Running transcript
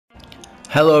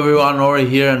Hello everyone, Ori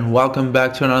here and welcome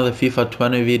back to another FIFA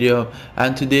 20 video.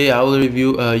 And today I will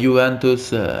review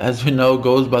Juventus, as we know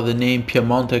goes by the name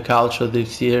Piemonte Calcio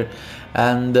this year.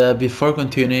 And before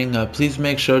continuing, please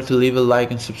make sure to leave a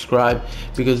like and subscribe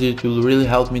because it will really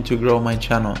help me to grow my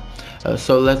channel.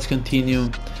 So let's continue.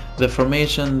 The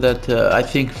formation that I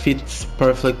think fits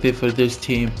perfectly for this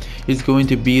team is going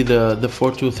to be the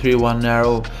 4-2-3-1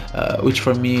 narrow, which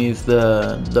for me is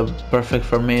the perfect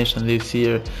formation this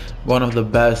year, one of the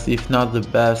best, if not the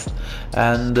best.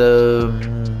 And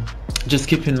just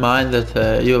keep in mind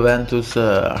that Juventus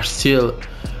are still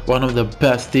one of the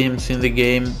best teams in the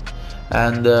game,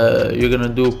 and you're gonna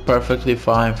do perfectly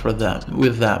fine with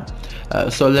them.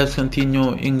 So let's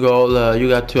continue. In goal, you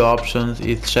got two options: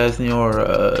 it's Chesney or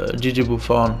Gigi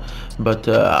Buffon, but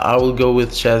I will go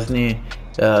with Chesney.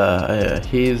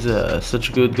 He's such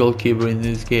a good goalkeeper in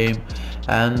this game.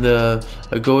 And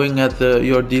going at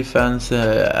your defense,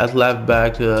 at left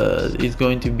back is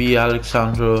going to be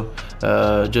Alexandro,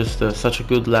 just such a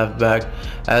good left back.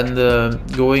 And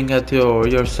going at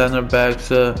your center backs,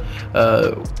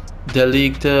 De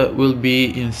Ligt will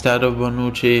be instead of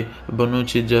Bonucci.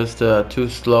 Bonucci just too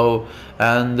slow,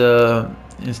 and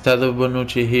instead of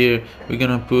Bonucci here, we're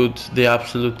gonna put the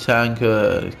absolute tank,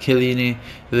 Chiellini.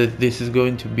 This is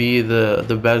going to be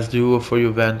the best duo for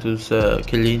Juventus,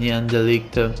 Chiellini and De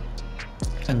Ligt.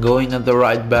 And going at the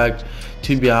right back,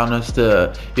 to be honest,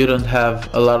 you don't have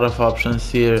a lot of options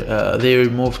here. They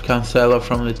removed Cancelo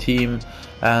from the team,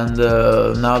 and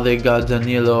now they got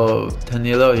Danilo.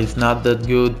 Danilo is not that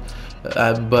good,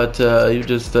 but you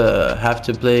just have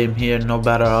to play him here, no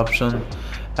better option.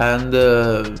 And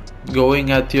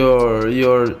going at your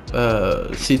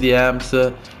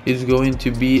CDMs is going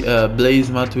to be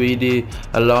Blaise Matuidi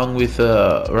along with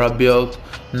Rabiot.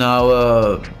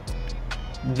 Now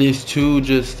these two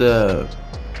just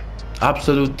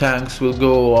absolute tanks will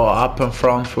go up and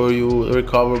front for you,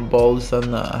 recover balls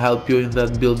and help you in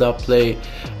that build-up play.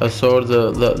 So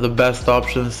the best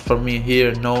options for me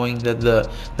here, knowing that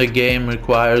the game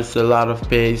requires a lot of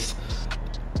pace.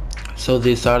 So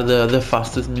these are the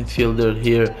fastest midfielder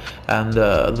here and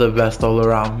the best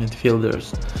all-around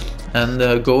midfielders.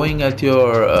 And going at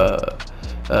your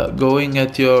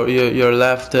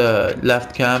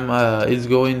left cam is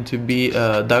going to be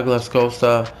Douglas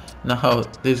Costa. Now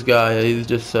this guy is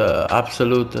just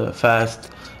absolute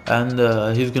fast, and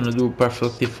he's gonna do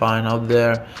perfectly fine out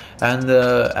there. And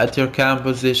at your cam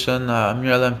position,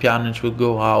 Miralem Pjanic will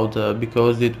go out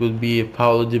because it will be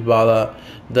Paulo Dybala.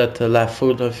 That left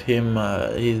foot of him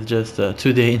is just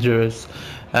too dangerous,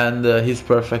 and he's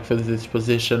perfect for this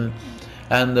position.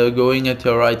 And going at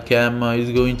your right cam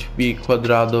is going to be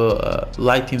Cuadrado,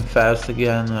 light and fast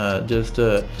again, just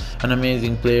an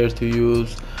amazing player to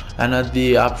use. And at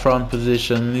the up front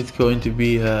position, it's going to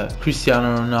be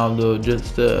Cristiano Ronaldo,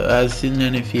 just as seen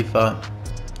in FIFA,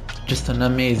 just an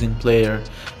amazing player,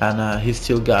 and he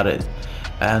still got it.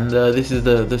 And this is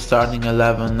the starting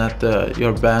 11. At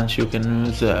your bench you can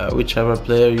use whichever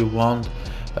player you want,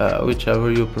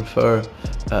 whichever you prefer.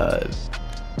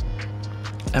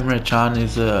 Emre Can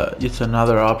is it's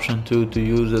another option to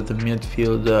use at the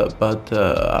midfield, but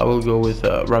I will go with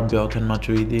Rabiot and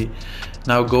Matuidi.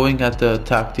 Now going at the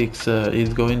tactics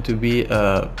is going to be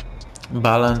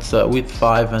balance with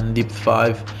 5 and deep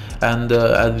 5, and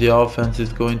at the offense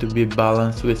is going to be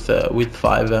balanced with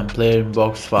 5 and player in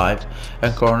box 5,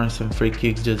 and corners and free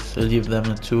kicks just leave them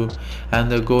at 2.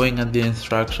 And going at the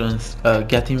instructions,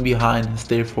 getting behind and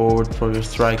stay forward for your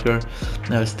striker,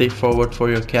 stay forward for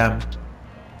your cam,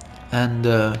 and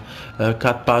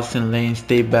cut pass in lane,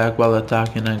 stay back while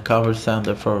attacking, and cover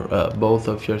center for both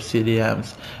of your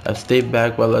CDMs. Stay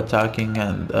back while attacking,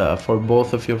 and for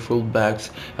both of your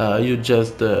fullbacks, you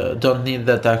just don't need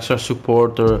that extra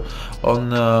support or on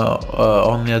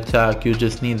the attack. You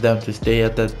just need them to stay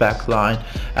at that back line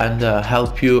and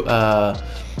help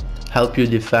you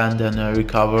defend and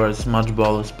recover as much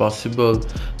ball as possible.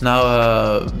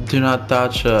 Now do not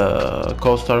touch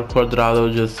Costa or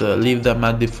Cuadrado, just leave them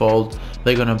at default.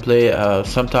 They're gonna play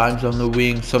sometimes on the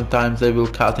wing, sometimes they will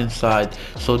cut inside,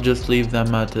 so just leave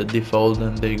them at default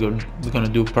and they're gonna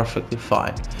do perfectly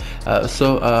fine.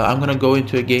 So I'm gonna go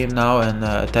into a game now and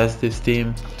test this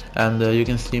team, and you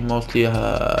can see mostly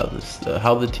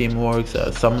how the team works,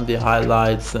 some of the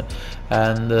highlights,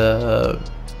 and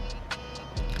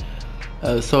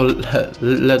so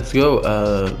let's go.